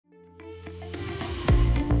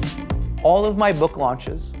All of my book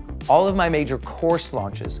launches, all of my major course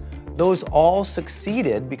launches, those all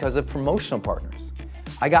succeeded because of promotional partners.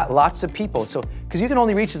 I got lots of people, because you can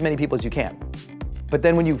only reach as many people as you can. But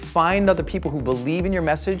then when you find other people who believe in your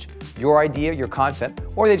message, your idea, your content,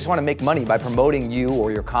 or they just want to make money by promoting you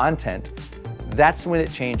or your content, that's when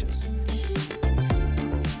it changes.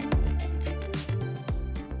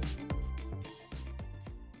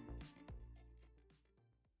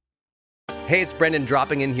 Hey, it's Brendan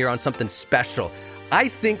dropping in here on something special. I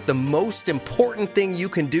think the most important thing you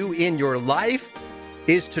can do in your life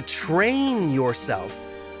is to train yourself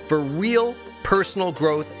for real personal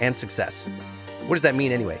growth and success. What does that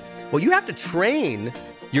mean anyway? Well, you have to train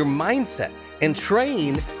your mindset and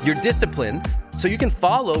train your discipline so you can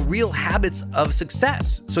follow real habits of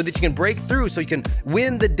success, so that you can break through, so you can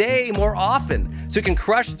win the day more often, so you can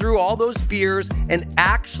crush through all those fears and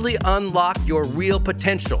actually unlock your real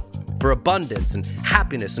potential for abundance and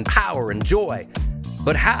happiness and power and joy.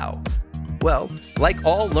 But how? Well, like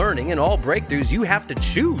all learning and all breakthroughs, you have to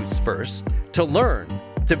choose first to learn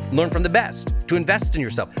from the best, to invest in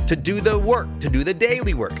yourself, to do the work, to do the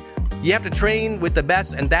daily work. You have to train with the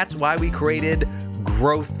best, and that's why we created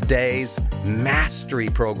Growth Day's Mastery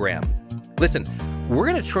Program. Listen, we're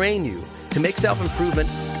gonna train you to make self-improvement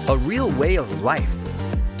a real way of life,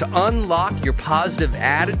 to unlock your positive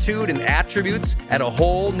attitude and attributes at a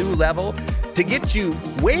whole new level, to get you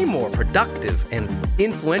way more productive and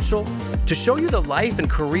influential, to show you the life and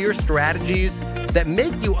career strategies that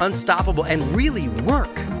make you unstoppable and really work.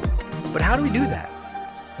 But how do we do that?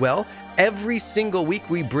 Well, every single week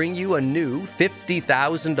we bring you a new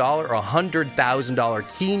 $50,000 or $100,000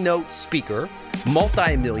 keynote speaker,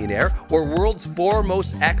 multimillionaire, or world's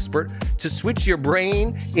foremost expert to switch your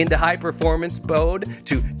brain into high performance mode,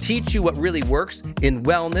 to teach you what really works in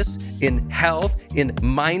wellness, in health, in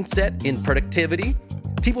mindset, in productivity.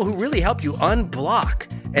 People who really help you unblock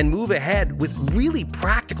and move ahead with really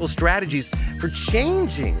practical strategies for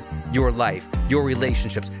changing your life, your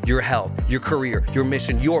relationships, your health, your career, your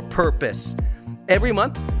mission, your purpose. Every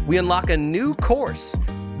month, we unlock a new course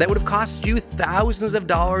that would have cost you thousands of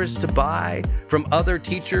dollars to buy from other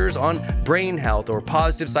teachers on brain health or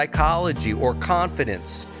positive psychology or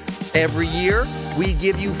confidence. Every year, we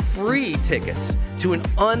give you free tickets to an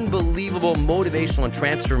unbelievable motivational and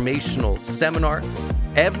transformational seminar.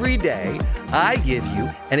 Every day, I give you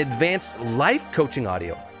an advanced life coaching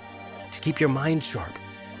audio to keep your mind sharp,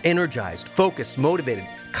 energized, focused, motivated,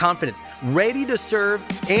 confident, ready to serve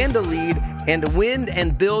and to lead and to win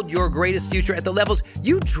and build your greatest future at the levels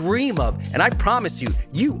you dream of. And I promise you,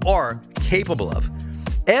 you are capable of.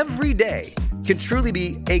 Every day can truly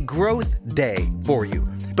be a growth day for you.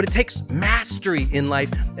 But it takes mastery in life,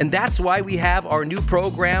 and that's why we have our new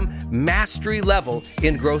program, Mastery Level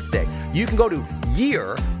in Growth Day. You can go to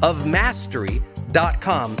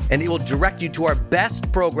yearofmastery.com, and it will direct you to our best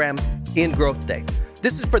program in Growth Day.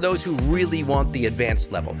 This is for those who really want the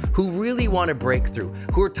advanced level, who really want to break through,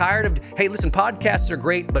 who are tired of, hey, listen, podcasts are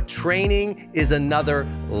great, but training is another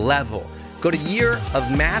level. Go to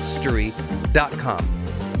yearofmastery.com.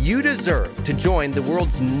 You deserve to join the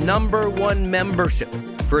world's #1 membership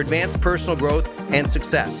for advanced personal growth and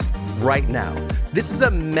success right now. This is a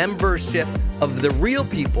membership of the real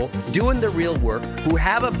people doing the real work, who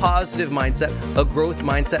have a positive mindset, a growth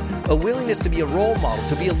mindset, a willingness to be a role model,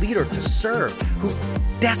 to be a leader, to serve, who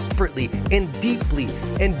desperately and deeply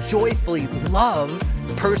and joyfully love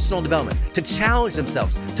personal development, to challenge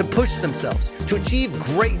themselves, to push themselves, to achieve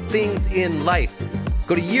great things in life.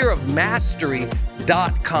 Go to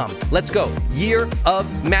yearofmastery.com. Let's go.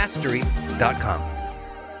 yearofmastery.com.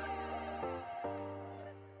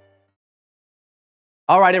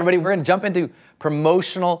 All right, everybody, we're going to jump into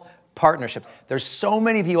promotional partnerships. There's so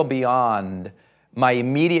many people beyond my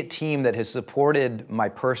immediate team that has supported my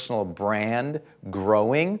personal brand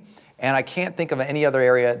growing, and I can't think of any other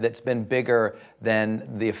area that's been bigger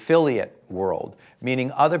than the affiliate world,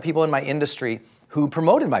 meaning other people in my industry who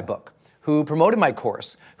promoted my book, who promoted my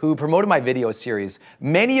course, who promoted my video series.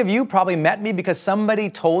 Many of you probably met me because somebody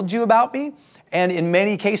told you about me. And in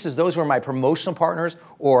many cases, those were my promotional partners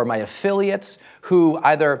or my affiliates who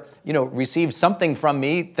either, received something from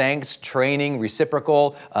me, thanks, training,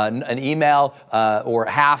 reciprocal, an email, or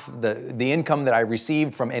half the income that I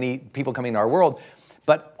received from any people coming to our world.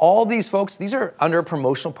 But all these folks, these are under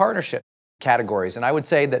promotional partnership categories. And I would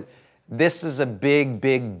say that this is a big,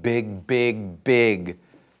 big, big, big, big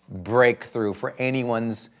breakthrough for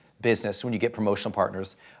anyone's business when you get promotional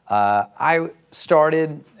partners. I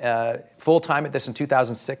started full-time at this in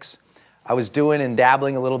 2006. I was doing and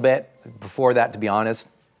dabbling a little bit before that, to be honest.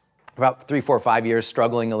 About 3, 4, 5 years,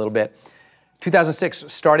 struggling a little bit. 2006,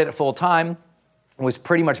 started it full time, was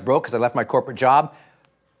pretty much broke because I left my corporate job.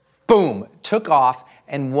 Boom, took off.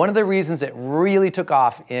 And one of the reasons it really took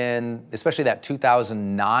off in, especially that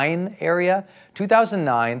 2009 area,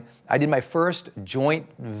 2009, I did my first joint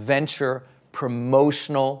venture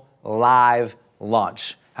promotional live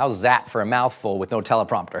launch. How's that for a mouthful with no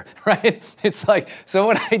teleprompter, right? It's like, so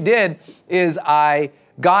what I did is I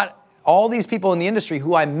got all these people in the industry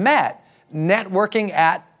who I met networking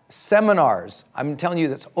at seminars. I'm telling you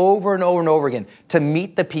this over and over and over again, to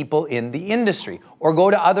meet the people in the industry or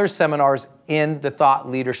go to other seminars in the thought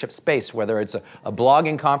leadership space, whether it's a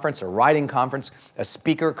blogging conference, a writing conference, a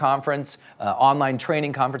speaker conference, online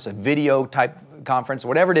training conference, a video type conference,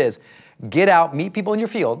 whatever it is. Get out, meet people in your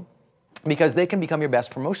field because they can become your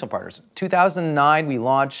best promotional partners. 2009, we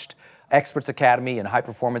launched Experts Academy and High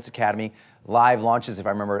Performance Academy, live launches, if I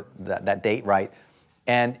remember that date right.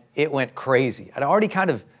 And it went crazy. I'd already kind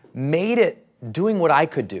of made it doing what I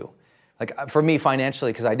could do. Like for me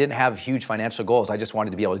financially, because I didn't have huge financial goals. I just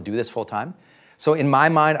wanted to be able to do this full time. So in my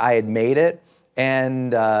mind, I had made it.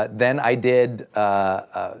 And then I did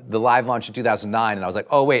the live launch in 2009. And I was like,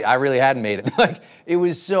 oh wait, I really hadn't made it. Like it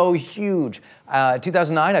was so huge.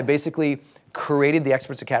 2009, I basically created the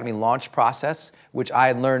Experts Academy launch process, which I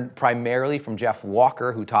had learned primarily from Jeff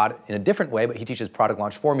Walker, who taught it in a different way, but he teaches product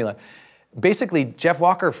launch formula. Basically, Jeff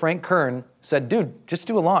Walker, Frank Kern said, dude, just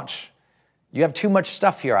do a launch. You have too much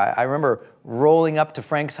stuff here. I remember rolling up to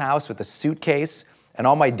Frank's house with a suitcase and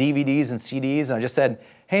all my DVDs and CDs, and I just said,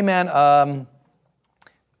 hey man,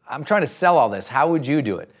 I'm trying to sell all this. How would you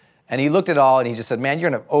do it? And he looked at it all and he just said, man, you're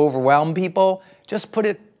gonna overwhelm people. Just put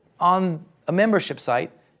it on a membership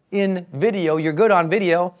site in video. You're good on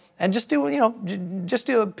video, and just do, just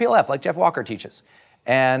do a PLF like Jeff Walker teaches.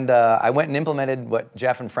 And I went and implemented what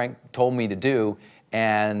Jeff and Frank told me to do,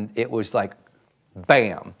 and it was like,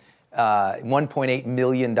 bam, $1.8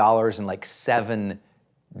 million in like 7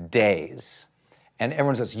 days. And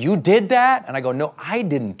everyone says, you did that? And I go, no, I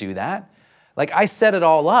didn't do that. Like I set it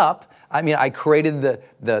all up. I mean, I created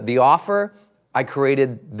the offer, I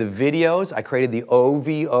created the videos, I created the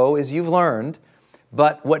OVO, as you've learned.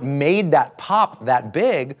 But what made that pop that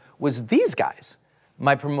big was these guys,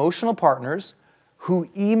 my promotional partners, who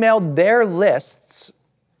emailed their lists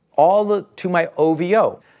to my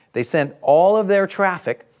OVO. They sent all of their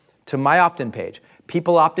traffic to my opt-in page.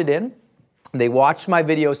 People opted in, they watched my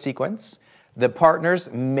video sequence, the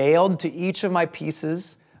partners mailed to each of my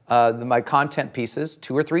pieces, my content pieces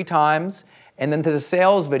 2 or 3 times, and then to the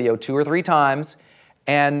sales video 2 or 3 times,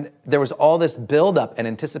 and there was all this buildup and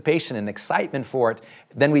anticipation and excitement for it.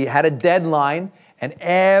 Then we had a deadline, and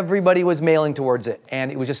everybody was mailing towards it,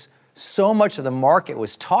 and it was just so much of the market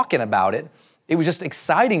was talking about it. It was just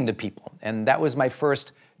exciting to people. And that was my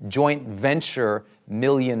first joint venture $1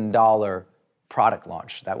 million product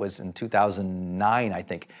launch. That was in 2009, I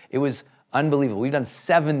think. It was unbelievable. We've done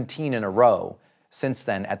 17 in a row since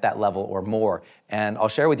then at that level or more. And I'll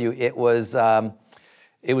share with you, it was a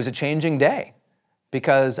changing day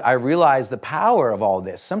because I realized the power of all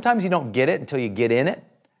this. Sometimes you don't get it until you get in it.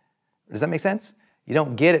 Does that make sense? You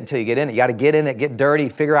don't get it until you get in it. You got to get in it, get dirty,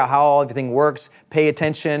 figure out how everything works, pay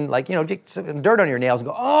attention, get some dirt on your nails and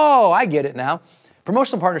go, oh, I get it now.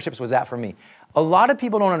 Promotional partnerships was that for me. A lot of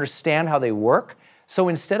people don't understand how they work. So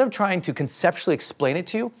instead of trying to conceptually explain it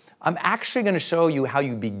to you, I'm actually going to show you how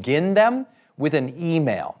you begin them with an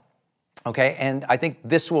email. Okay, and I think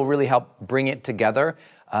this will really help bring it together.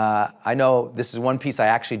 I know this is one piece I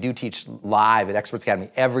actually do teach live at Experts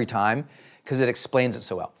Academy every time because it explains it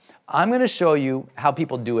so well. I'm going to show you how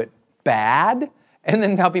people do it bad and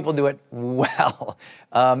then how people do it well.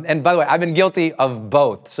 And by the way, I've been guilty of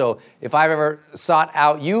both. So if I've ever sought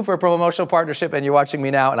out you for a promotional partnership and you're watching me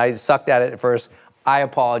now and I sucked at it at first, I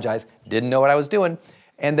apologize. Didn't know what I was doing.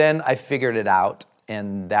 And then I figured it out,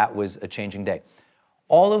 and that was a changing day.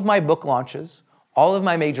 All of my book launches, all of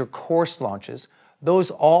my major course launches, those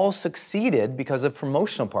all succeeded because of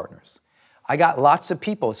promotional partners. I got lots of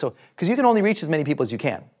people. So, because you can only reach as many people as you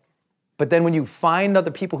can. But then when you find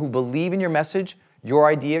other people who believe in your message, your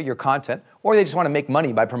idea, your content, or they just want to make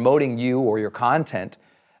money by promoting you or your content,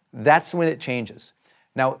 that's when it changes.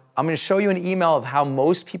 Now, I'm going to show you an email of how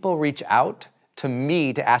most people reach out to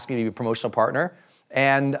me to ask me to be a promotional partner.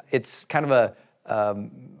 And it's kind of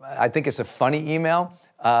I think it's a funny email.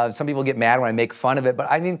 Some people get mad when I make fun of it,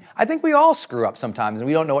 but I think we all screw up sometimes and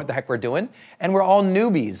we don't know what the heck we're doing. And we're all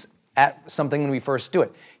newbies at something when we first do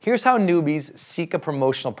it. Here's how newbies seek a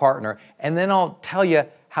promotional partner, and then I'll tell you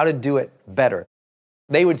how to do it better.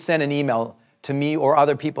 They would send an email to me or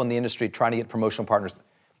other people in the industry trying to get promotional partners.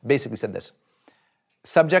 Basically said this.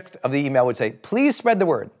 Subject of the email would say, please spread the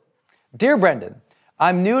word. Dear Brendan,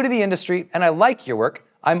 I'm new to the industry and I like your work.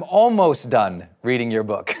 I'm almost done reading your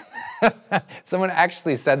book. Someone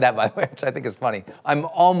actually said that, by the way, which I think is funny. I'm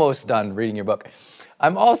almost done reading your book.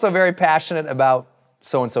 I'm also very passionate about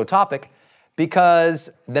so-and-so topic, because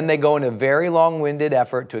then they go into a very long-winded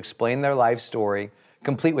effort to explain their life story,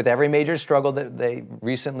 complete with every major struggle that they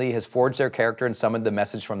recently has forged their character and summoned the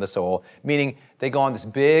message from the soul, meaning they go on this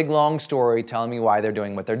big, long story telling me why they're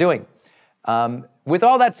doing what they're doing. With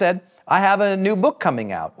all that said, I have a new book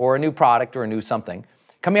coming out, or a new product, or a new something,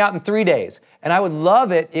 coming out in 3 days. And I would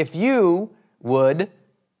love it if you would,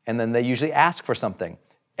 and then they usually ask for something.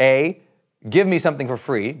 A, give me something for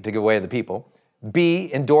free to give away to the people.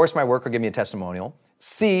 B, endorse my work or give me a testimonial.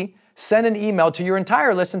 C, send an email to your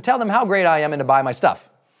entire list and tell them how great I am and to buy my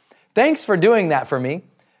stuff. Thanks for doing that for me.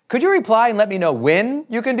 Could you reply and let me know when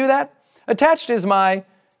you can do that? Attached is my,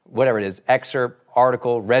 whatever it is, excerpt,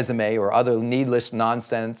 article, resume, or other needless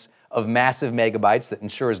nonsense of massive megabytes that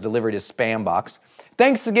ensures delivery to spam box.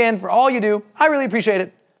 Thanks again for all you do. I really appreciate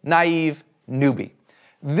it. Naive newbie.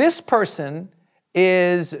 This person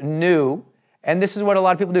is new, and this is what a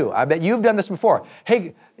lot of people do. I bet you've done this before.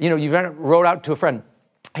 Hey, you wrote out to a friend,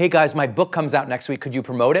 hey guys, my book comes out next week. Could you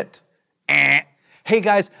promote it? Hey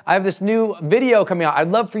guys, I have this new video coming out.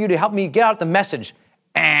 I'd love for you to help me get out the message.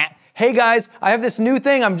 Hey guys, I have this new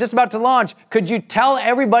thing I'm just about to launch. Could you tell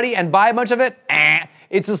everybody and buy a bunch of it?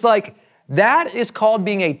 It's just like, that is called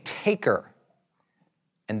being a taker.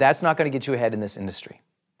 And that's not going to get you ahead in this industry.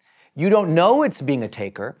 You don't know it's being a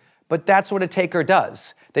taker, but that's what a taker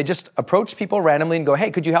does. They just approach people randomly and go,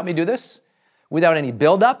 hey, could you help me do this? Without any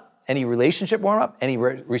build-up, any relationship warm-up, any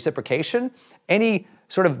reciprocation, any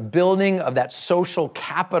sort of building of that social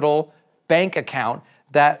capital bank account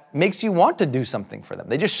that makes you want to do something for them.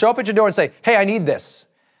 They just show up at your door and say, hey, I need this.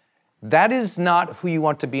 That is not who you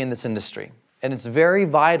want to be in this industry. And it's very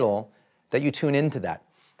vital that you tune into that.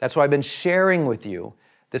 That's why I've been sharing with you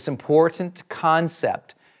this important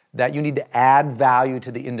concept that you need to add value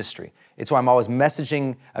to the industry. It's why I'm always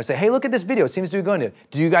messaging. I would say, hey, look at this video. It seems to be going to.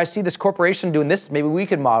 Do you guys see this corporation doing this? Maybe we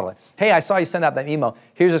could model it. Hey, I saw you send out that email.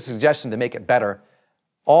 Here's a suggestion to make it better.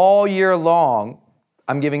 All year long,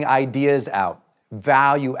 I'm giving ideas out,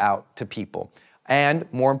 value out to people. And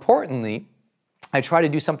more importantly, I try to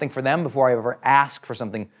do something for them before I ever ask for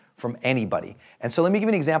something from anybody. And so let me give you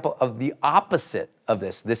an example of the opposite of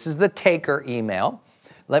this. This is the taker email.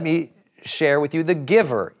 Let me share with you the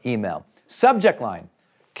giver email. Subject line,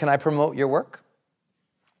 can I promote your work?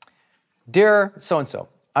 Dear so-and-so,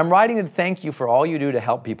 I'm writing to thank you for all you do to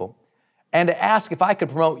help people and to ask if I could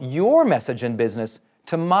promote your message and business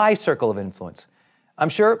to my circle of influence. I'm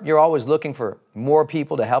sure you're always looking for more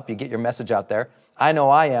people to help you get your message out there. I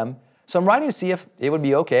know I am. So I'm writing to see if it would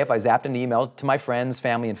be okay if I zapped an email to my friends,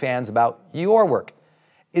 family, and fans about your work.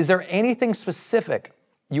 Is there anything specific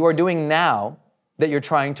you are doing now that you're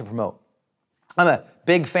trying to promote? I'm a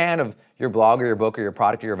big fan of your blog or your book or your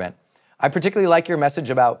product or your event. I particularly like your message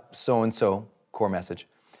about so-and-so core message.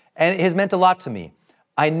 And it has meant a lot to me.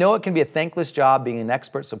 I know it can be a thankless job being an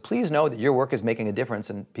expert, so please know that your work is making a difference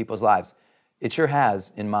in people's lives. It sure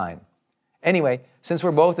has in mine. Anyway, since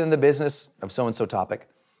we're both in the business of so-and-so topic,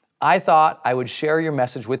 I thought I would share your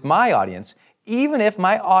message with my audience, even if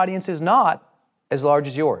my audience is not as large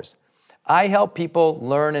as yours. I help people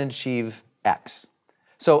learn and achieve X.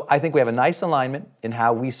 So I think we have a nice alignment in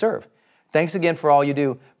how we serve. Thanks again for all you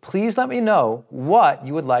do. Please let me know what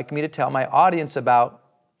you would like me to tell my audience about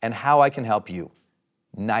and how I can help you.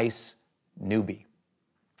 Nice newbie.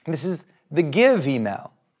 And this is the give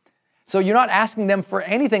email. So you're not asking them for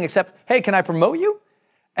anything except, hey, can I promote you?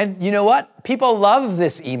 And you know what? People love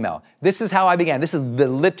this email. This is how I began. This is the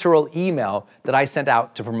literal email that I sent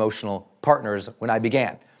out to promotional partners when I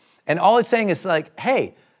began. And all it's saying is like,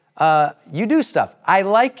 hey, you do stuff. I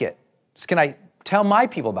like it. So can I tell my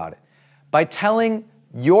people about it? By telling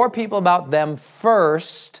your people about them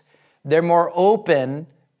first, they're more open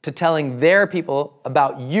to telling their people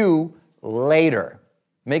about you later.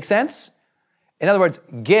 Make sense? In other words,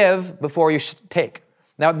 give before you take.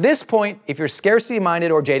 Now, at this point, if you're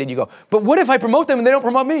scarcity-minded or jaded, you go, but what if I promote them and they don't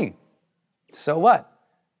promote me? So what?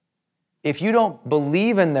 If you don't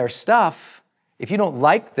believe in their stuff, if you don't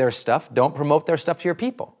like their stuff, don't promote their stuff to your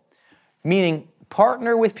people. Meaning,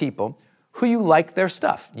 partner with people who you like their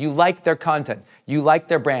stuff. You like their content. You like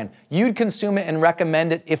their brand. You'd consume it and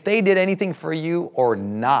recommend it if they did anything for you or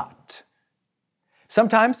not.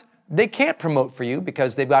 Sometimes they can't promote for you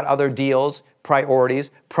because they've got other deals,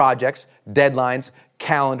 priorities, projects, deadlines,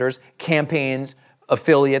 calendars, campaigns,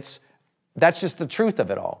 affiliates. That's just the truth of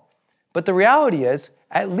it all. But the reality is,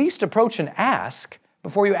 at least approach and ask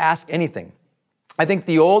before you ask anything. I think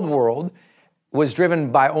the old world was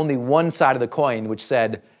driven by only one side of the coin, which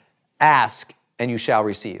said, ask and you shall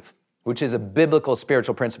receive, which is a biblical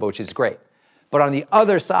spiritual principle, which is great. But on the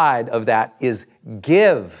other side of that is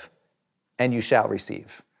give and you shall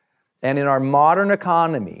receive. And in our modern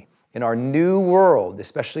economy, in our new world,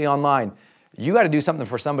 especially online, you got to do something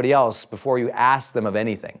for somebody else before you ask them of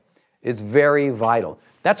anything. It's very vital.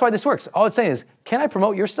 That's why this works. All it's saying is, can I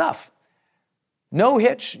promote your stuff? No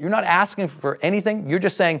hitch. You're not asking for anything. You're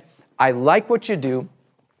just saying, I like what you do.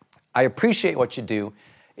 I appreciate what you do.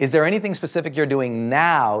 Is there anything specific you're doing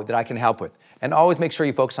now that I can help with? And always make sure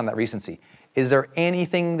you focus on that recency. Is there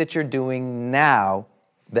anything that you're doing now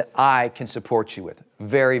that I can support you with?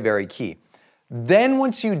 Very, very key. Then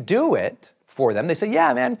once you do it for them, they say,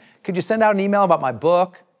 yeah, man, could you send out an email about my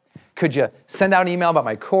book? Could you send out an email about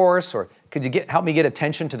my course? Or could you help me get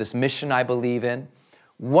attention to this mission I believe in?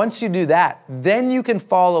 Once you do that, then you can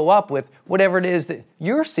follow up with whatever it is that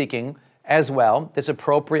you're seeking as well that's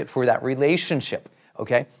appropriate for that relationship,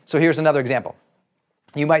 okay? So here's another example.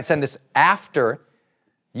 You might send this after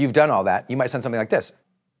you've done all that. You might send something like this.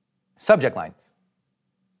 Subject line,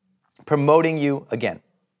 promoting you again.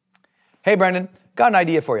 Hey, Brendan, got an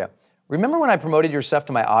idea for you. Remember when I promoted your stuff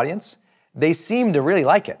to my audience? They seemed to really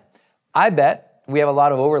like it. I bet we have a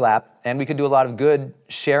lot of overlap and we could do a lot of good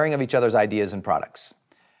sharing of each other's ideas and products.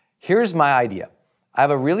 Here's my idea. I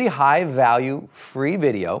have a really high value free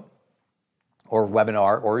video or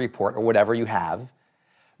webinar or report or whatever you have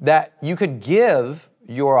that you could give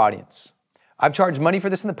your audience. I've charged money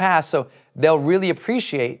for this in the past, so they'll really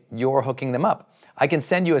appreciate your hooking them up. I can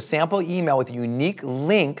send you a sample email with a unique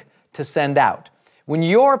link to send out. When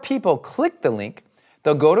your people click the link,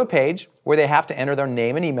 they'll go to a page where they have to enter their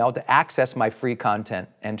name and email to access my free content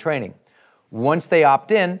and training. Once they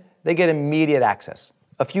opt in, they get immediate access.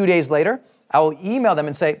 A few days later, I will email them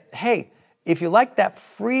and say, hey, if you like that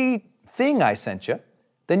free thing I sent you,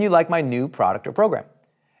 then you like my new product or program.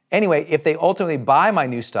 Anyway, if they ultimately buy my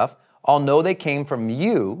new stuff, I'll know they came from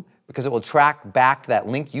you because it will track back to that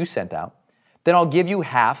link you sent out. Then I'll give you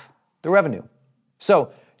half the revenue.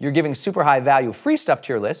 So you're giving super high value free stuff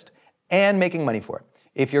to your list and making money for it.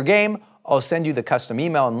 If you're game, I'll send you the custom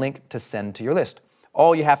email and link to send to your list.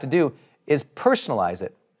 All you have to do is personalize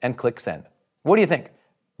it and click send. What do you think?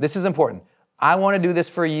 This is important. I want to do this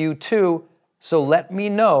for you too, so let me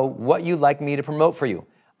know what you'd like me to promote for you.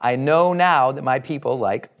 I know now that my people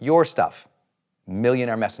like your stuff.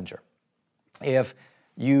 Millionaire Messenger. If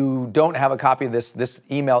you don't have a copy of this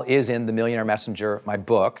email is in the Millionaire Messenger, my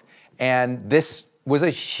book, and this was a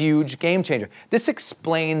huge game changer. This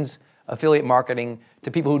explains affiliate marketing to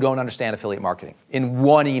people who don't understand affiliate marketing in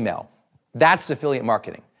one email. That's affiliate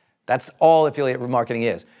marketing. That's all affiliate marketing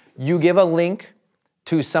is. You give a link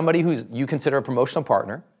to somebody who you consider a promotional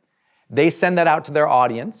partner. They send that out to their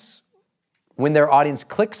audience. When their audience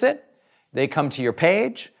clicks it, they come to your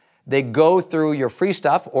page, they go through your free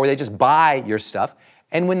stuff, or they just buy your stuff.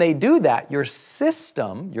 And when they do that, your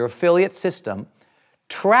system, your affiliate system,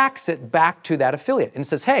 tracks it back to that affiliate and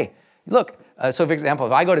says, hey, look, so for example,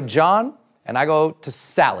 if I go to John and I go to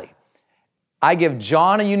Sally, I give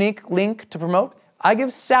John a unique link to promote, I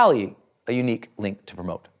give Sally a unique link to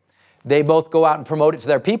promote. They both go out and promote it to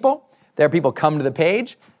their people come to the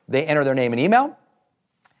page, they enter their name and email,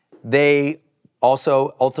 they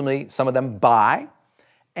also ultimately, some of them buy,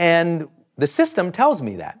 and the system tells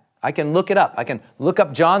me that. I can look it up. I can look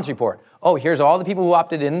up John's report. Oh, here's all the people who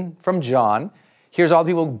opted in from John. Here's all the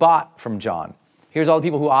people who bought from John. Here's all the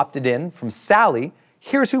people who opted in from Sally.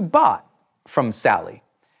 Here's who bought from Sally.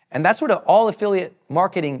 And that's what all affiliate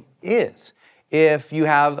marketing is. If you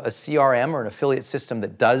have a CRM or an affiliate system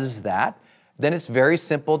that does that, then it's very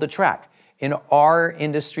simple to track. In our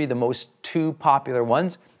industry, the most two popular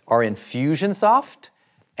ones are Infusionsoft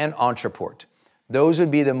and Entreport. Those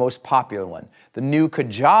would be the most popular one. The new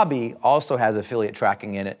Kajabi also has affiliate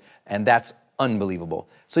tracking in it, and that's unbelievable.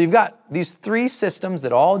 So you've got these three systems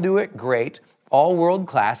that all do it great, all world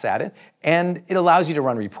class at it, and it allows you to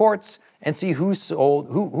run reports and see who sold,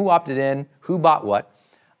 who opted in, who bought what.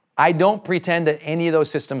 I don't pretend that any of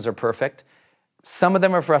those systems are perfect. Some of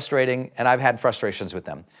them are frustrating, and I've had frustrations with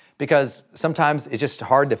them because sometimes it's just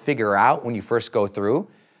hard to figure out when you first go through.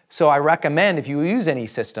 So I recommend if you use any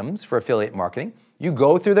systems for affiliate marketing, you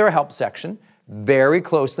go through their help section very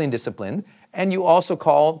closely and disciplined, and you also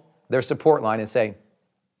call their support line and say,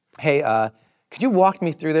 hey, could you walk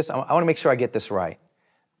me through this? I want to make sure I get this right.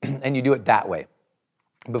 And you do it that way.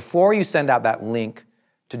 Before you send out that link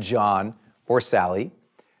to John or Sally,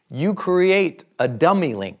 you create a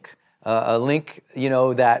dummy link, a link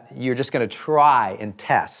that you're just going to try and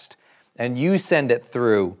test, and you send it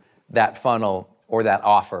through that funnel or that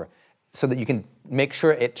offer so that you can make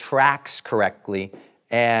sure it tracks correctly,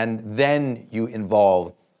 and then you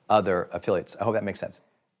involve other affiliates. I hope that makes sense.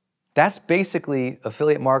 That's basically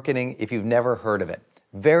affiliate marketing if you've never heard of it.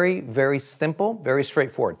 Very, very simple, very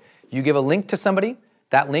straightforward. You give a link to somebody,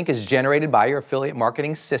 that link is generated by your affiliate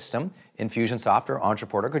marketing system, Infusionsoft or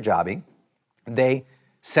Entreport or Kajabi. They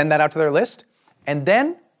send that out to their list, and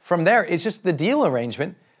then from there, it's just the deal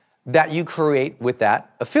arrangement that you create with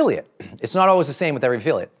that affiliate. It's not always the same with every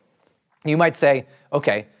affiliate. You might say,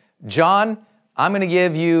 okay, John, I'm gonna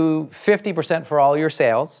give you 50% for all your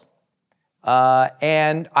sales,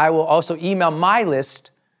 and I will also email my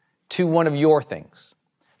list to one of your things.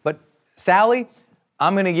 But Sally,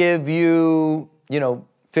 I'm gonna give you,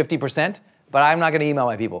 50%, but I'm not gonna email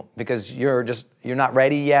my people because you're not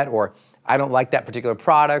ready yet, or I don't like that particular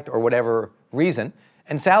product, or whatever reason.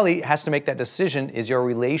 And Sally has to make that decision, is your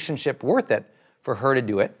relationship worth it for her to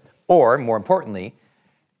do it? Or more importantly,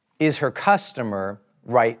 is her customer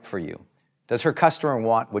right for you? Does her customer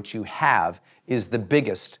want what you have is the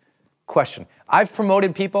biggest question. I've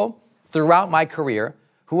promoted people throughout my career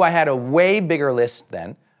who I had a way bigger list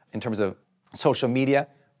than in terms of social media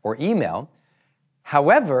or email.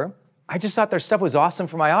 However, I just thought their stuff was awesome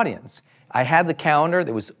for my audience. I had the calendar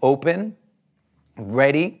that was open,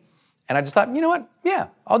 ready, and I just thought, you know what? Yeah,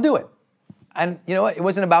 I'll do it. And you know what? It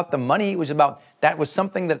wasn't about the money. It was about, that was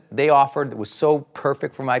something that they offered that was so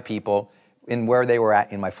perfect for my people in where they were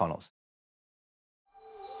at in my funnels.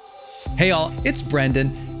 Hey all, it's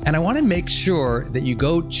Brendan, and I want to make sure that you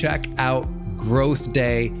go check out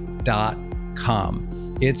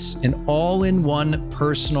growthday.com. It's an all-in-one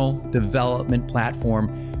personal development platform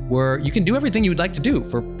where you can do everything you would like to do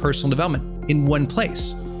for personal development in one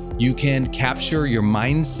place. You can capture your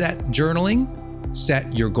mindset journaling,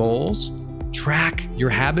 set your goals, track your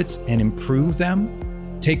habits and improve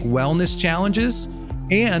them, take wellness challenges,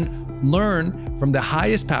 and learn from the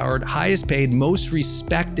highest powered, highest paid, most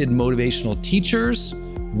respected motivational teachers,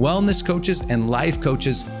 wellness coaches, and life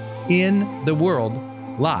coaches in the world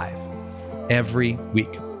live every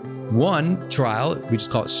week. One trial, we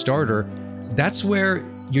just call it Starter, that's where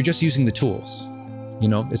you're just using the tools.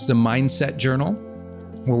 It's the mindset journal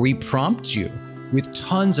where we prompt you with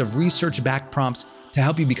tons of research-backed prompts to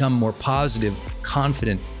help you become more positive,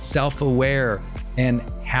 confident, self-aware, and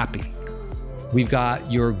happy. We've got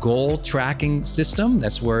your goal tracking system.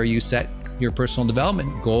 That's where you set your personal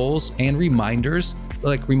development goals and reminders, so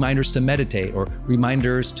like reminders to meditate, or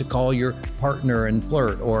reminders to call your partner and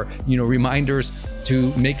flirt, or reminders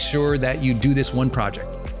to make sure that you do this one project.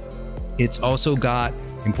 It's also got,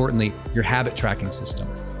 importantly, your habit tracking system.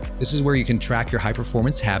 This is where you can track your high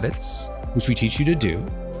performance habits, which we teach you to do.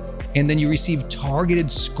 And then you receive targeted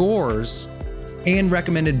scores and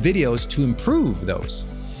recommended videos to improve those.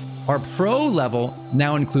 Our pro level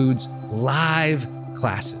now includes live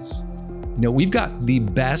classes. We've got the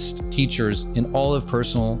best teachers in all of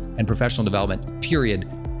personal and professional development, period,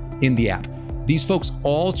 in the app. These folks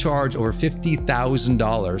all charge over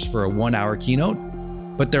 $50,000 for a 1-hour keynote,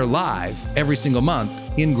 but they're live every single month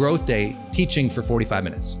in Growth Day, teaching for 45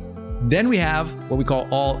 minutes. Then we have what we call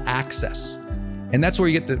All Access. And that's where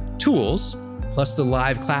you get the tools, plus the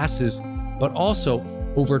live classes, but also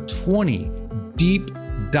over 20 deep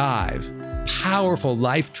dive, powerful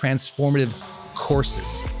life transformative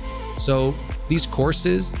courses. So these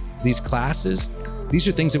courses, these classes, these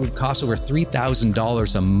are things that would cost over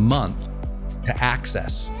 $3,000 a month to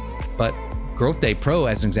access. But Growth Day Pro,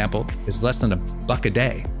 as an example, is less than $1 a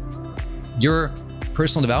day. Your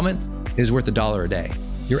personal development is worth $1 a day.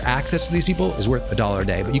 Your access to these people is worth $1 a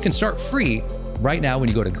day, but you can start free right now when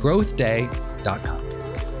you go to growthday.com.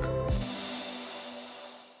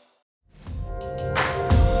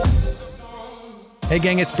 Hey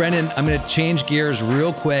gang, it's Brendan. I'm gonna change gears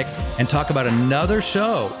real quick and talk about another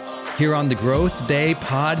show here on the Growth Day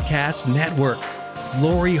Podcast Network.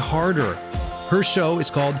 Lori Harder. Her show is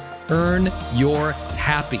called Earn Your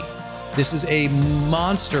Happy. This is a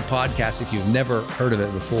monster podcast if you've never heard of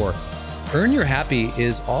it before. Earn Your Happy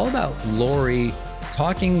is all about Lori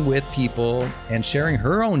talking with people and sharing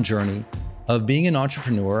her own journey of being an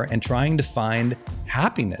entrepreneur and trying to find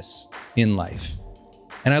happiness in life.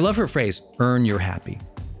 And I love her phrase, earn your happy.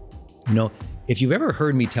 If you've ever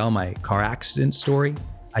heard me tell my car accident story,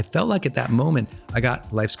 I felt like at that moment, I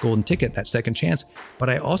got life's golden ticket, that second chance,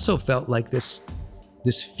 but I also felt like this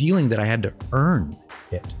feeling that I had to earn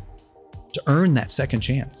it, to earn that second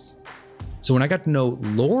chance. So when I got to know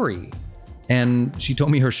Lori and she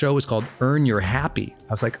told me her show was called Earn Your Happy,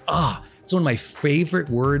 I was like, it's one of my favorite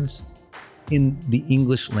words in the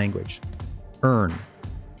English language, earn.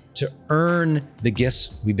 To earn the gifts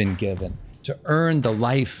we've been given, to earn the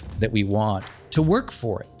life that we want, to work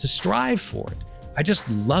for it, to strive for it. I just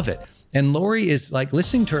love it. And Lori is like,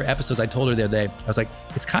 listening to her episodes, I told her the other day, I was like,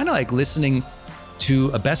 it's kind of like listening to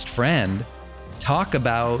a best friend talk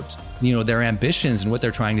about, their ambitions and what they're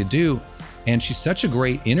trying to do. And she's such a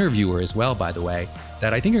great interviewer as well, by the way,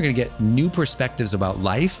 that I think you're gonna get new perspectives about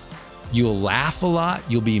life. You'll laugh a lot,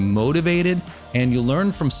 you'll be motivated, and you'll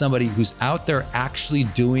learn from somebody who's out there actually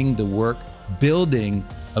doing the work, building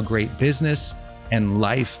a great business and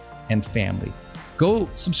life and family. Go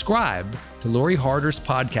subscribe to Lori Harder's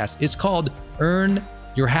podcast. It's called Earn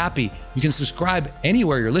Your Happy. You can subscribe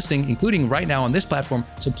anywhere you're listening, including right now on this platform.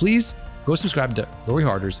 So please go subscribe to Lori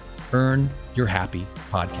Harder's Earn Your Happy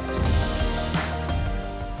podcast.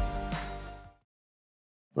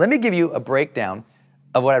 Let me give you a breakdown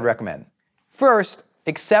of what I'd recommend. First,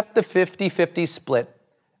 accept the 50-50 split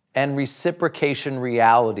and reciprocation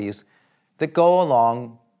realities that go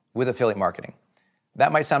along with affiliate marketing.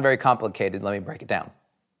 That might sound very complicated. Let me break it down.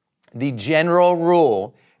 The general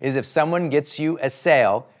rule is if someone gets you a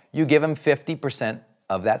sale, you give them 50%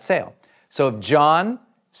 of that sale. So if John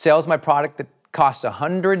sells my product that costs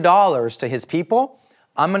 $100 to his people,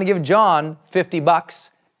 I'm gonna give John $50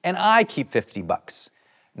 and I keep $50.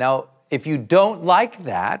 Now, if you don't like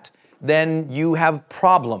that, then you have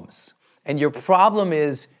problems. And your problem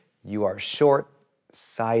is you are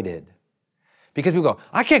short-sighted. Because people go,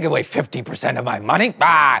 I can't give away 50% of my money.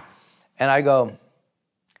 Ah! And I go,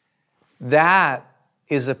 that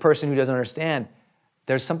is a person who doesn't understand.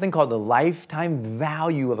 There's something called the lifetime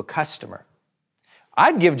value of a customer.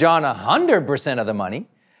 I'd give John 100% of the money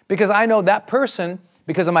because I know that person,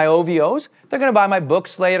 because of my OVOs, they're gonna buy my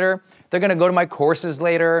books later, they're gonna go to my courses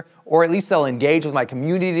later, or at least they'll engage with my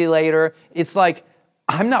community later. It's like,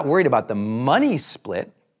 I'm not worried about the money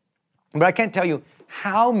split, but I can't tell you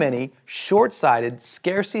how many short-sighted,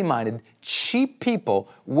 scarcity-minded, cheap people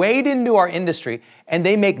wade into our industry and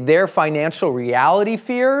they make their financial reality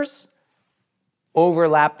fears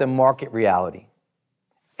overlap the market reality.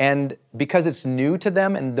 And because it's new to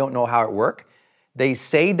them and don't know how it works, they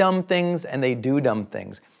say dumb things and they do dumb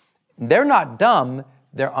things. They're not dumb,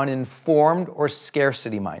 they're uninformed or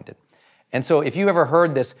scarcity-minded. And so if you ever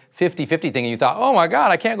heard this 50-50 thing and you thought, oh my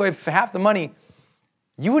God, I can't go for half the money,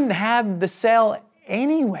 you wouldn't have the sale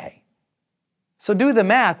anyway. So do the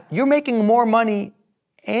math. You're making more money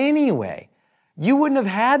anyway. You wouldn't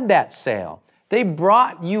have had that sale. They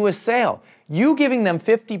brought you a sale. You giving them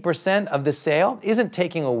 50% of the sale isn't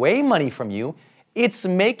taking away money from you. It's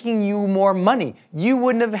making you more money. You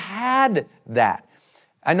wouldn't have had that.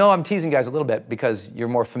 I know I'm teasing you guys a little bit because you're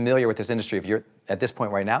more familiar with this industry if you're at this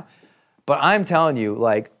point right now. But I'm telling you,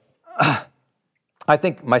 I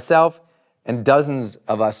think myself and dozens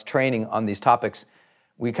of us training on these topics,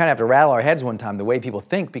 we kind of have to rattle our heads one time the way people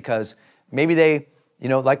think because maybe they,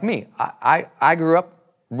 like me, I grew up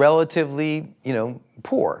relatively,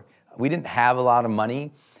 poor. We didn't have a lot of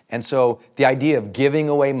money. And so the idea of giving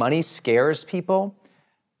away money scares people.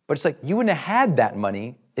 But it's like, you wouldn't have had that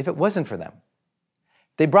money if it wasn't for them.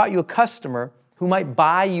 They brought you a customer who might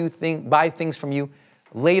buy things from you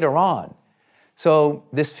later on. So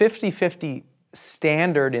this 50-50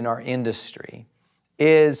 standard in our industry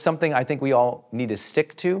is something I think we all need to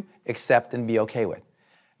stick to, accept, and be okay with.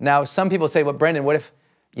 Now, some people say, well, Brendan, what if,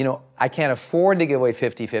 I can't afford to give away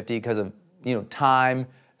 50-50 because of, time,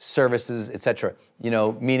 services, et cetera.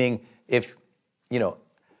 Meaning if,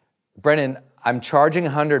 Brendan, I'm charging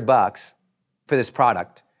 $100 for this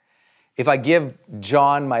product. If I give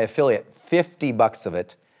John, my affiliate, $50 of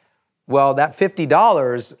it, well, that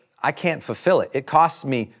 $50, I can't fulfill it. It costs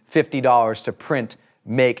me $50 to print,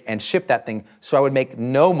 make, and ship that thing, so I would make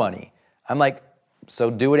no money. I'm like, so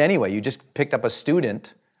do it anyway. You just picked up a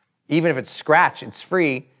student. Even if it's scratch, it's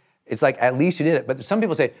free. It's like, at least you did it. But some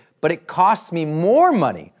people say, but it costs me more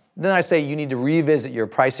money. Then I say, you need to revisit your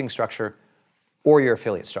pricing structure or your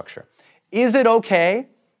affiliate structure. Is it okay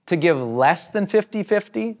to give less than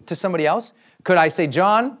 50-50 to somebody else? Could I say,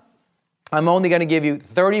 John, I'm only gonna give you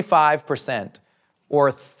 35%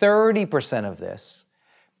 or 30% of this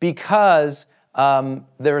because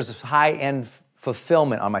there's high-end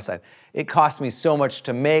fulfillment on my side. It costs me so much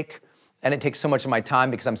to make, and it takes so much of my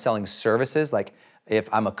time because I'm selling services, like if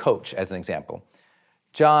I'm a coach, as an example.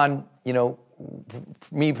 John,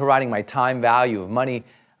 me providing my time value of money,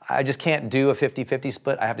 I just can't do a 50-50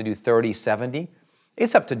 split. I have to do 30-70.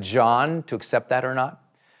 It's up to John to accept that or not.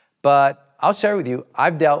 But I'll share with you,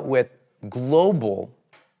 I've dealt with global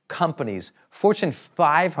companies, Fortune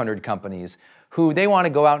 500 companies, who they want to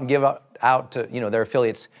go out and give out to their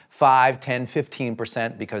affiliates 5, 10,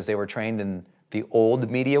 15% because they were trained in the old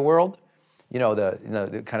media world.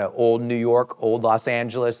 the kind of old New York, old Los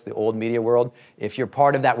Angeles, the old media world. If you're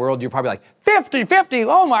part of that world, you're probably like, 50,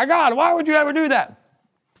 oh my God, why would you ever do that?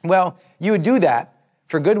 Well, you would do that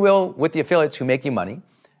for goodwill with the affiliates who make you money.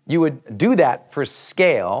 You would do that for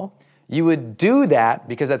scale. You would do that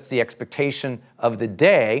because that's the expectation of the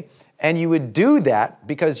day. And you would do that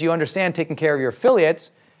because you understand taking care of your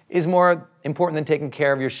affiliates is more important than taking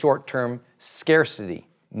care of your short-term scarcity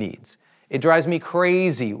needs. It drives me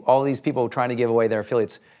crazy, all these people trying to give away their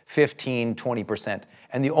affiliates 15, 20%.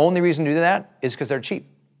 And the only reason to do that is because they're cheap.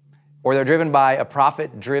 Or they're driven by a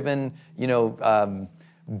profit-driven,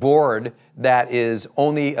 board that is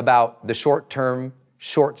only about the short-term,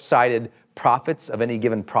 short-sighted profits of any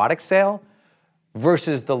given product sale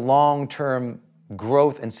versus the long-term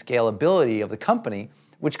growth and scalability of the company,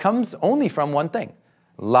 which comes only from one thing: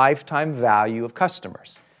 lifetime value of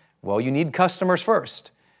customers. Well, you need customers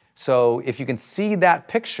first. So if you can see that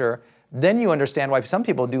picture, then you understand why some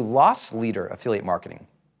people do loss leader affiliate marketing.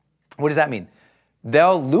 What does that mean?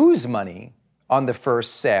 They'll lose money on the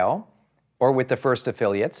first sale or with the first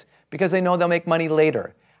affiliates because they know they'll make money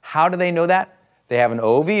later. How do they know that? They have an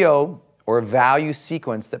OVO or a value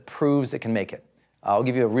sequence that proves it can make it. I'll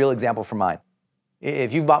give you a real example from mine.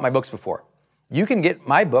 If you've bought my books before, you can get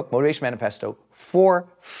my book, Motivation Manifesto, for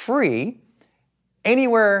free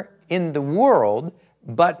anywhere in the world,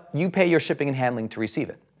 but you pay your shipping and handling to receive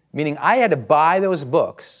it. Meaning I had to buy those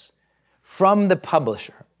books from the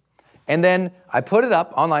publisher. And then I put it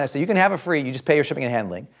up online. I said, you can have it free, you just pay your shipping and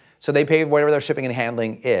handling. So they pay whatever their shipping and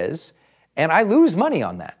handling is. And I lose money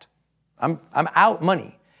on that. I'm out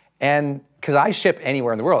money. And because I ship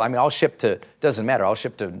anywhere in the world. I mean, I'll ship to, doesn't matter, I'll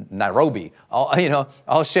ship to Nairobi.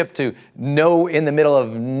 I'll ship to in the middle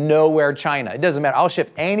of nowhere, China. It doesn't matter. I'll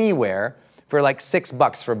ship anywhere for like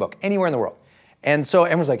 $6 for a book, anywhere in the world. And so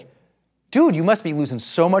everyone's like, dude, you must be losing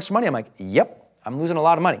so much money. I'm like, yep, I'm losing a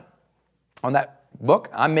lot of money. On that book,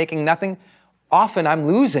 I'm making nothing. Often I'm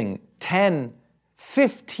losing $10,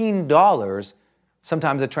 $15,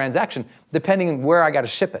 sometimes a transaction, depending on where I got to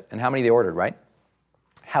ship it and how many they ordered, right?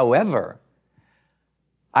 However,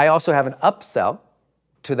 I also have an upsell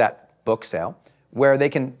to that book sale where they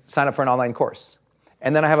can sign up for an online course.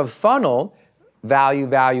 And then I have a funnel: value,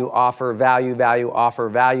 value, offer, value, value, offer,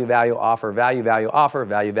 value, value, offer, value, value, offer,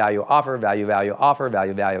 value, value, offer, value, value, offer,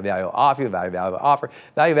 value, value, value, offer, value, value, offer,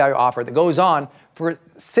 value, value, offer, that goes on for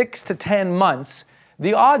 6 to 10 months.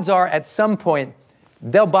 The odds are at some point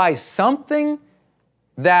they'll buy something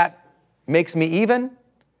that makes me even,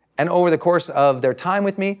 and over the course of their time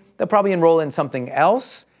with me, they'll probably enroll in something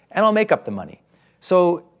else, and I'll make up the money.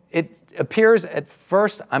 So it appears at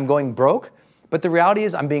first I'm going broke, but the reality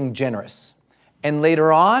is I'm being generous. And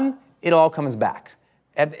later on, it all comes back.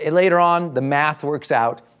 And later on, the math works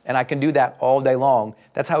out, and I can do that all day long.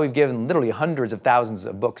 That's how we've given literally hundreds of thousands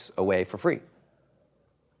of books away for free.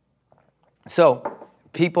 So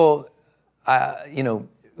people,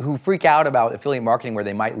 who freak out about affiliate marketing where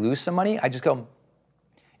they might lose some money, I just go,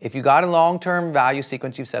 if you got a long-term value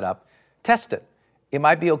sequence you've set up, test it. It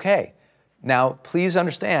might be okay. Now, please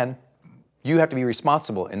understand, you have to be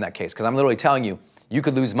responsible in that case, because I'm literally telling you, you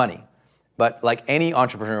could lose money. But like any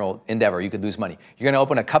entrepreneurial endeavor, you could lose money. You're gonna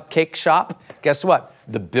open a cupcake shop, guess what?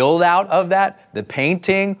 The build out of that, the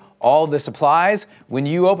painting, all the supplies, when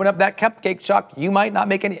you open up that cupcake shop, you might not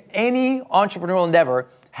make any entrepreneurial endeavor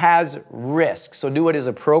has risk. So do what is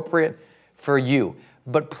appropriate for you.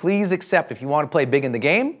 But please accept, if you want to play big in the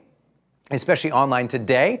game, especially online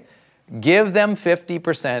today, give them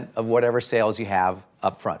 50% of whatever sales you have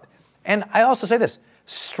up front. And I also say this,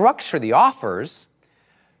 structure the offers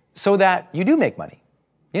so that you do make money.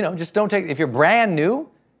 Just don't take, if you're brand new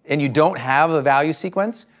and you don't have a value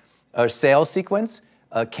sequence, a sales sequence,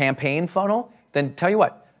 a campaign funnel, then tell you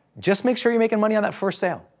what, just make sure you're making money on that first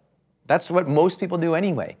sale. That's what most people do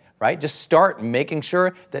anyway, right? Just start making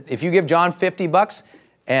sure that if you give John $50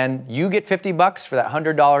 and you get $50 for that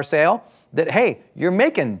 $100 sale, that, hey, you're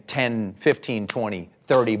making 10, 15, 20,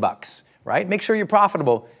 $30, right? Make sure you're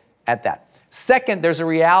profitable at that. Second, there's a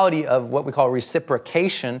reality of what we call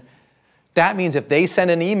reciprocation. That means if they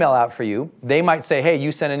send an email out for you, they might say, hey,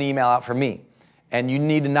 you sent an email out for me. And you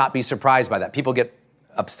need to not be surprised by that. People get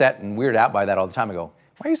upset and weirded out by that all the time. I go,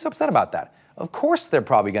 why are you so upset about that? Of course they're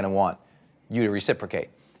probably gonna want you to reciprocate.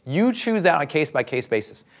 You choose that on a case-by-case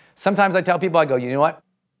basis. Sometimes I tell people, I go, you know what?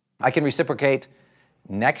 I can reciprocate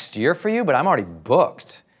next year for you, but I'm already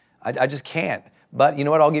booked. I just can't. But you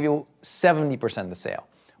know what? I'll give you 70% of the sale.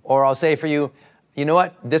 Or I'll say for you, you know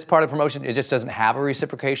what? This part of the promotion, it just doesn't have a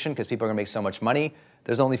reciprocation because people are gonna make so much money.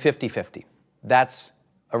 There's only 50-50. That's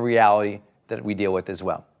a reality that we deal with as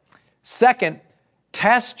well. Second,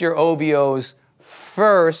 Test your OVOs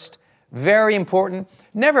first. Very important.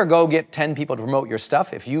 Never go get 10 people to promote your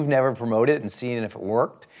stuff if you've never promoted it and seen if it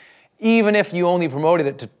worked. Even if you only promoted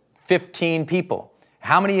it to 15 people.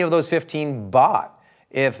 How many of those 15 bought?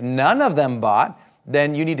 If none of them bought,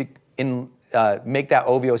 then you need to make that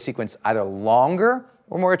OVO sequence either longer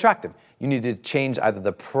or more attractive. You need to change either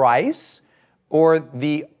the price or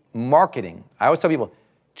the marketing. I always tell people,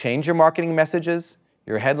 change your marketing messages,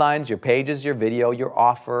 your headlines, your pages, your video, your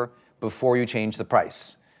offer before you change the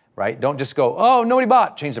price, right? Don't just go, oh, nobody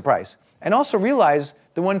bought, change the price. And also realize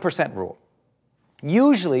the 1% rule.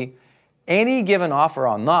 Usually, any given offer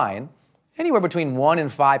online, anywhere between 1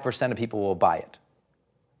 and 5% of people will buy it.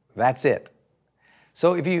 That's it.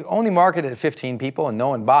 So if you only market it to 15 people and no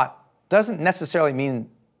one bought, doesn't necessarily mean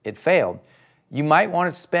it failed. You might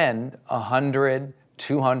want to spend $100,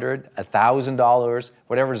 $200, $1,000,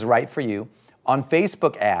 whatever is right for you, on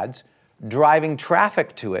Facebook ads, driving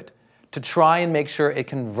traffic to it to try and make sure it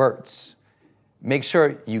converts. Make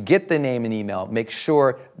sure you get the name and email. Make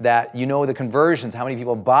sure that you know the conversions, how many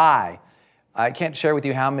people buy. I can't share with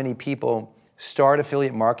you how many people start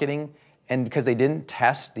affiliate marketing, and because they didn't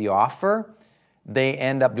test the offer, they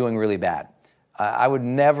end up doing really bad. I would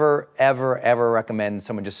never, ever, ever recommend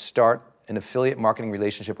someone just start an affiliate marketing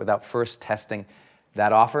relationship without first testing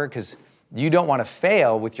that offer, because you don't want to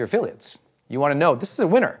fail with your affiliates. You want to know this is a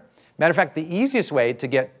winner. Matter of fact, the easiest way to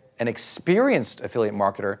get an experienced affiliate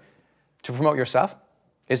marketer to promote your stuff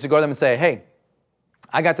is to go to them and say, hey,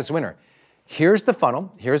 I got this winner. Here's the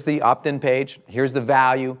funnel, here's the opt-in page, here's the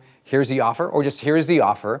value, here's the offer, or just here's the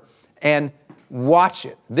offer, and watch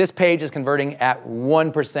it. This page is converting at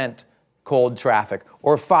 1% cold traffic,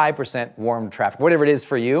 or 5% warm traffic, whatever it is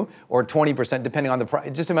for you, or 20%, depending on the price.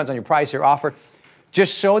 It just depends on your price, your offer.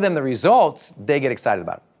 Just show them the results, they get excited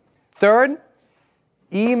about it. Third,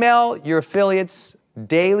 email your affiliates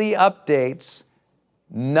daily updates,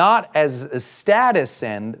 not as a status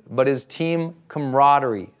send, but as team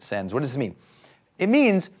camaraderie sends. What does this mean? It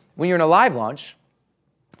means when you're in a live launch,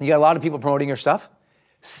 you got a lot of people promoting your stuff,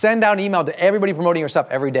 send out an email to everybody promoting your stuff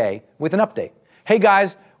every day with an update. Hey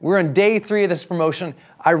guys, we're on day 3 of this promotion.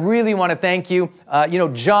 I really want to thank you.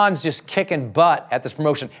 John's just kicking butt at this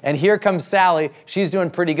promotion. And here comes Sally. She's doing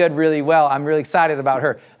pretty good, really well. I'm really excited about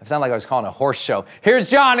her. It sounded like I was calling a horse show. Here's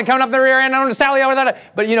John, and coming up the rear end, and Sally over there.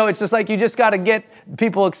 But it's just like you just got to get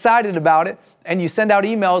people excited about it. And you send out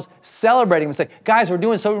emails celebrating and say, guys, we're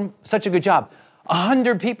doing such a good job.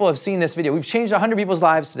 100 people have seen this video. We've changed 100 people's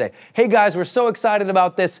lives today. Hey guys, we're so excited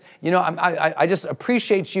about this. I just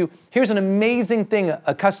appreciate you. Here's an amazing thing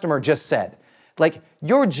a customer just said. Like,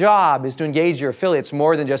 your job is to engage your affiliates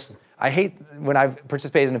more than just, I hate when I've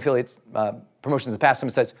participated in affiliates promotions in the past,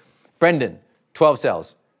 someone says, Brendan, 12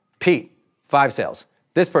 sales. Pete, 5 sales.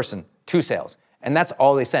 This person, 2 sales. And that's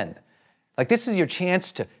all they send. Like, this is your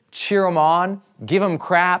chance to cheer them on, give them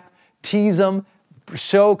crap, tease them,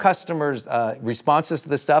 show customers responses to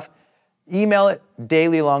this stuff. Email it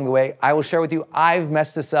daily along the way. I will share with you, I've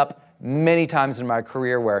messed this up many times in my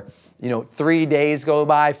career where 3 days go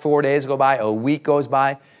by, 4 days go by, a week goes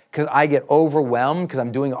by, because I get overwhelmed because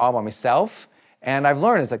I'm doing it all by myself. And I've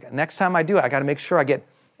learned, it's like, next time I do it, I got to make sure I get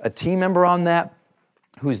a team member on that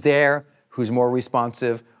who's there, who's more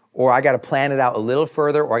responsive, or I got to plan it out a little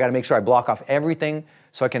further, or I got to make sure I block off everything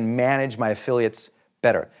so I can manage my affiliates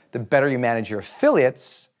better. The better you manage your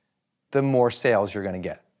affiliates, the more sales you're going to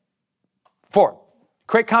get. 4,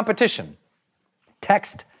 create competition.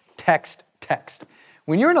 Text, text, text.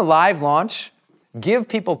 When you're in a live launch, give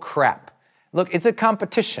people crap. Look, it's a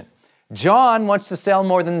competition. John wants to sell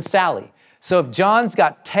more than Sally. So if John's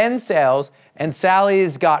got 10 sales and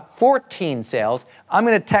Sally's got 14 sales, I'm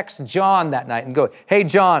going to text John that night and go, hey,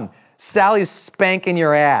 John, Sally's spanking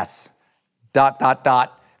your ass, ...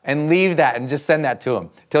 and leave that and just send that to him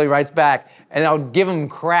till he writes back. And I'll give him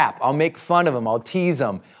crap. I'll make fun of him. I'll tease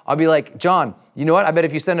him. I'll be like, John, you know what? I bet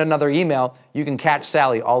if you send another email, you can catch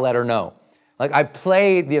Sally. I'll let her know. Like, I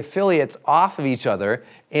play the affiliates off of each other,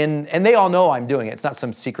 and they all know I'm doing it. It's not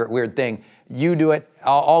some secret weird thing. You do it.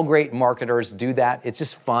 All great marketers do that. It's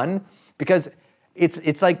just fun because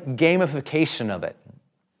it's like gamification of it.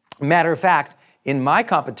 Matter of fact, in my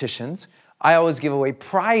competitions, I always give away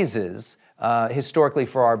prizes. Historically,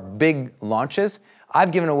 for our big launches,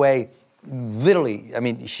 I've given away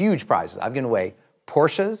huge prizes. I've given away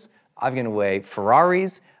Porsches, I've given away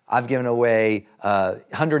Ferraris, I've given away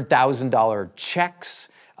 $100,000 checks.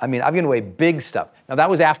 I've given away big stuff. Now, that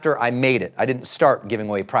was after I made it. I didn't start giving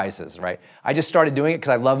away prizes, right? I just started doing it because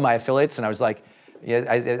I love my affiliates, and I was like,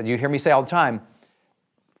 you hear me say all the time,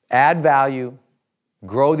 add value,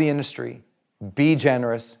 grow the industry, be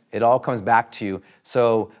generous. It all comes back to you.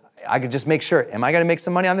 So I could just make sure, am I gonna make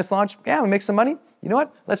some money on this launch? Yeah, I'm gonna make some money. You know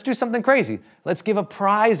what? Let's do something crazy. Let's give a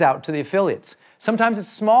prize out to the affiliates. Sometimes it's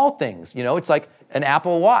small things, it's like an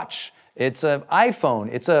Apple Watch. It's an iPhone,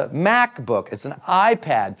 it's a MacBook, it's an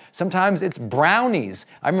iPad. Sometimes it's brownies.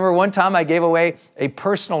 I remember one time I gave away a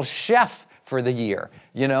personal chef for the year,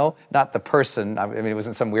 not the person. I mean, it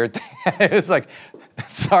wasn't some weird thing. It was like,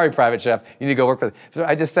 sorry, private chef, you need to go work with. So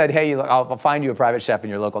I just said, hey, I'll find you a private chef in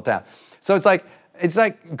your local town. So it's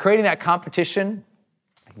like creating that competition,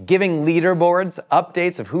 giving leaderboards,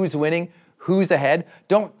 updates of who's winning, who's ahead.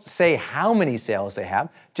 Don't say how many sales they have,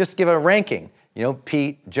 just give a ranking.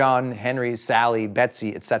 Pete, John, Henry, Sally,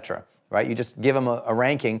 Betsy, etc. Right? You just give them a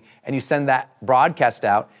ranking and you send that broadcast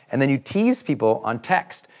out, and then you tease people on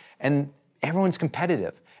text. And everyone's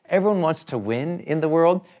competitive. Everyone wants to win in the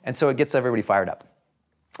world, and so it gets everybody fired up.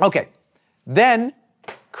 Okay, then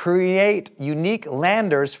create unique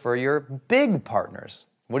landers for your big partners.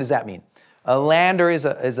 What does that mean? A lander is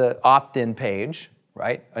an opt-in page,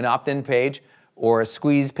 right? An opt-in page or a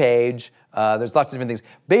squeeze page. There's lots of different things.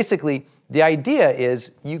 Basically, the idea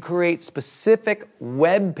is you create specific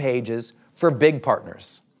web pages for big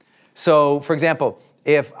partners. So, for example,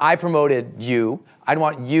 if I promoted you, I'd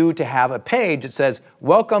want you to have a page that says,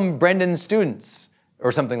 welcome Brendan students,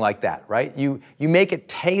 or something like that, right? You make it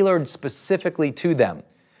tailored specifically to them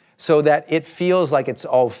so that it feels like it's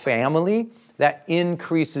all family. That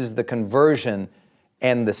increases the conversion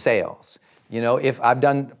and the sales. If I've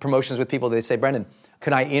done promotions with people, they say, Brendan,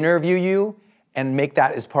 can I interview you and make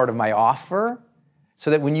that as part of my offer so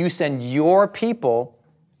that when you send your people,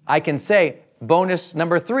 I can say, bonus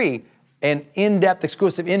number 3, an in-depth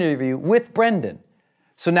exclusive interview with Brendan.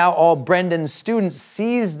 So now all Brendan's students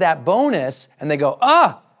sees that bonus and they go,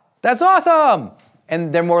 that's awesome.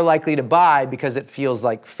 And they're more likely to buy because it feels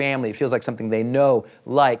like family. It feels like something they know,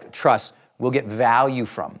 like, trust, will get value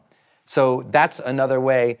from. So that's another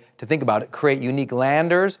way to think about it. Create unique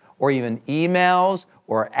landers or even emails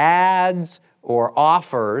or ads or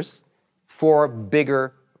offers for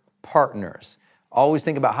bigger partners. Always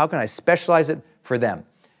think about how can I specialize it for them.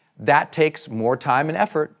 That takes more time and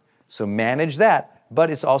effort, so manage that,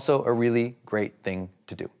 but it's also a really great thing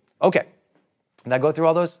to do. Okay, did I go through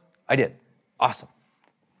all those? I did. Awesome.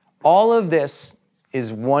 All of this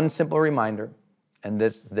is one simple reminder, and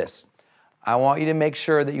this. I want you to make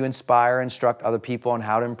sure that you inspire, instruct other people on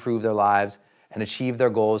how to improve their lives and achieve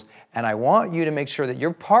their goals, and I want you to make sure that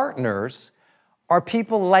your partners are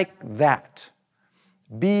people like that.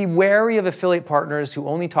 Be wary of affiliate partners who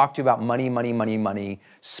only talk to you about money,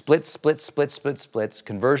 splits,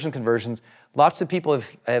 conversions. Lots of people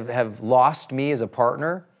have lost me as a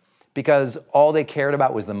partner because all they cared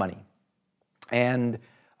about was the money. And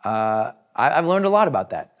I've learned a lot about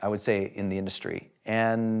that, I would say, in the industry.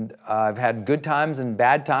 And I've had good times and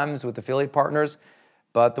bad times with affiliate partners,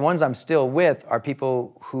 but the ones I'm still with are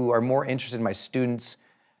people who are more interested in my students'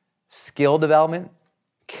 skill development,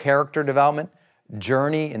 character development,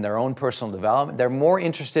 journey in their own personal development. They're more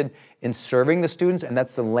interested in serving the students, and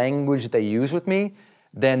that's the language they use with me,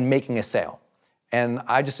 than making a sale. And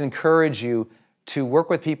I just encourage you to work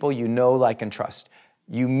with people you know, like, and trust.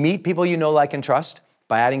 You meet people you know, like, and trust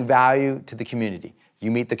by adding value to the community.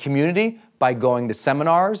 You meet the community by going to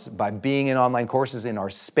seminars, by being in online courses in our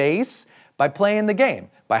space, by playing the game,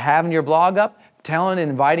 by having your blog up, telling and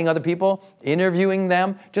inviting other people, interviewing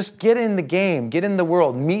them. Just get in the game, get in the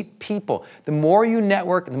world, meet people. The more you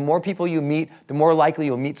network, the more people you meet, the more likely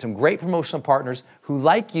you'll meet some great promotional partners who,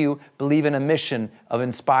 like you, believe in a mission of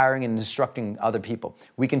inspiring and instructing other people.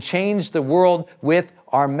 We can change the world with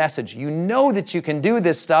our message. You know that you can do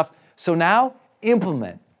this stuff, so now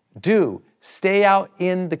implement, do. Stay out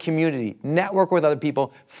in the community, network with other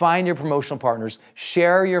people, find your promotional partners,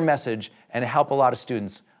 share your message, and help a lot of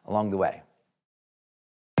students along the way.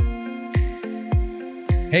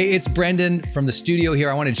 Hey, it's Brendan from the studio here.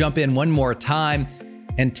 I want to jump in one more time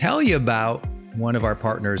and tell you about one of our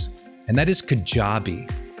partners, and that is Kajabi.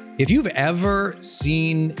 If you've ever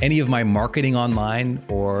seen any of my marketing online,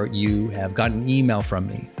 or you have gotten an email from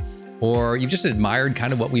me, or you've just admired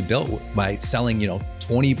kind of what we built by selling,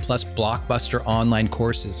 20 plus blockbuster online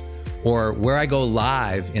courses, or where I go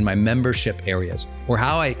live in my membership areas, or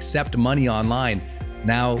how I accept money online,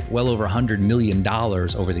 now well over $100 million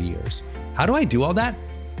over the years. How do I do all that?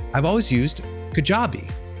 I've always used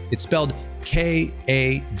Kajabi. It's spelled Kajabi.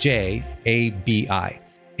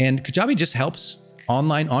 And Kajabi just helps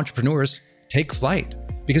online entrepreneurs take flight,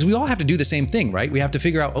 because we all have to do the same thing, right? We have to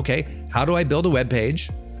figure out, okay, how do I build a web page?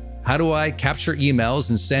 How do I capture emails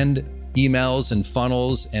and send emails and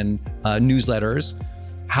funnels and newsletters?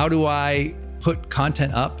 How do I put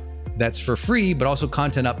content up that's for free, but also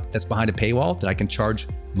content up that's behind a paywall that I can charge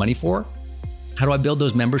money for? How do I build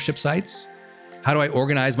those membership sites? How do I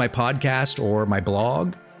organize my podcast or my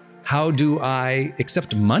blog? How do I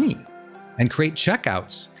accept money and create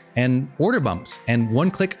checkouts and order bumps and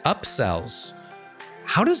one-click upsells?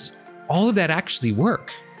 How does all of that actually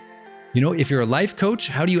work? If you're a life coach,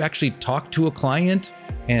 how do you actually talk to a client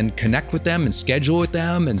and connect with them and schedule with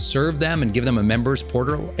them and serve them and give them a members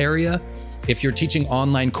portal area? If you're teaching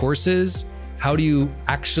online courses, how do you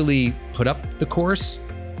actually put up the course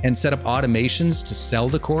and set up automations to sell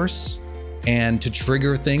the course and to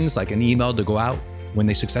trigger things like an email to go out when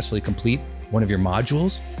they successfully complete one of your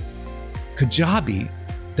modules? Kajabi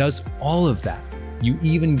does all of that. You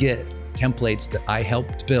even get templates that I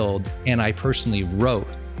helped build and I personally wrote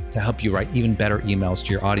to help you write even better emails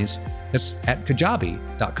to your audience. That's at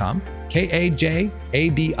kajabi.com, Kajabi.com.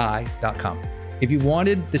 If you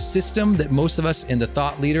wanted the system that most of us in the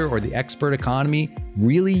thought leader or the expert economy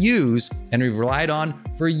really use and we've relied on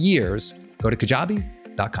for years, go to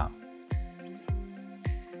kajabi.com.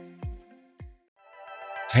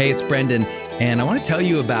 Hey, it's Brendan, and I want to tell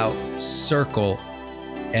you about Circle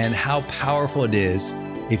and how powerful it is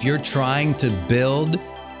if you're trying to build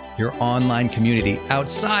your online community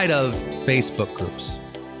outside of Facebook groups.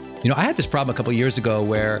 I had this problem a couple years ago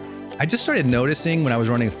where I just started noticing when I was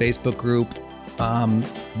running a Facebook group,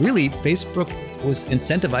 really Facebook was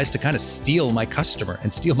incentivized to kind of steal my customer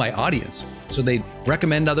and steal my audience. So they'd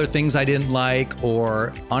recommend other things I didn't like,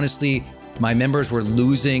 or honestly, my members were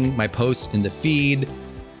losing my posts in the feed.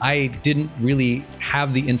 I didn't really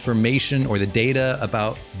have the information or the data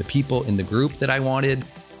about the people in the group that I wanted.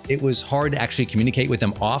 It was hard to actually communicate with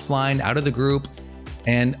them offline, out of the group.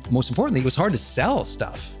 And most importantly, it was hard to sell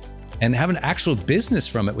stuff and have an actual business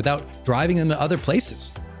from it without driving them to other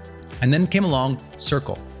places. And then came along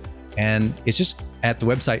Circle. And it's just at the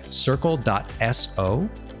website circle.so.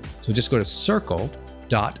 So just go to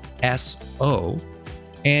circle.so.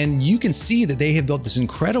 And you can see that they have built this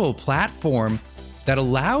incredible platform that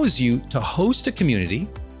allows you to host a community,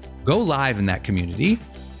 go live in that community,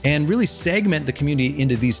 and really segment the community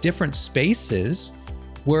into these different spaces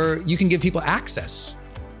where you can give people access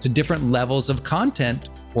to different levels of content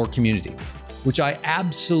or community, which I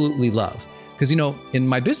absolutely love. Because, in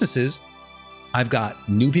my businesses, I've got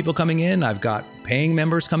new people coming in, I've got paying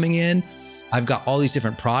members coming in, I've got all these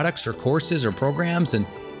different products or courses or programs, and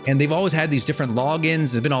they've always had these different logins.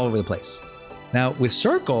 It's been all over the place. Now with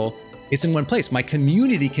Circle, it's in one place. My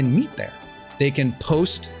community can meet there. They can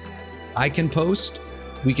post, I can post,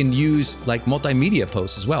 we can use like multimedia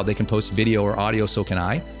posts as well. They can post video or audio, so can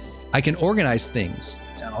I. I can organize things,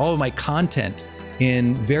 all of my content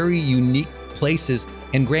in very unique places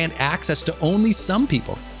and grant access to only some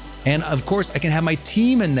people. And of course, I can have my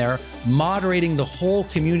team in there moderating the whole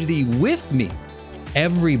community with me.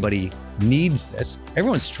 Everybody needs this.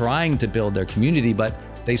 Everyone's trying to build their community, but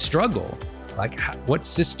they struggle. Like, what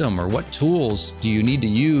system or what tools do you need to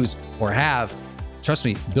use or have? Trust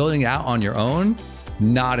me, building it out on your own,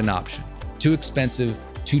 not an option. Too expensive,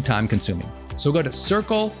 too time consuming. So go to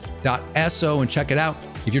circle.so and check it out.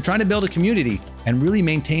 If you're trying to build a community and really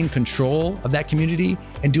maintain control of that community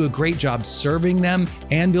and do a great job serving them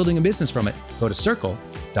and building a business from it, go to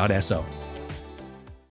circle.so.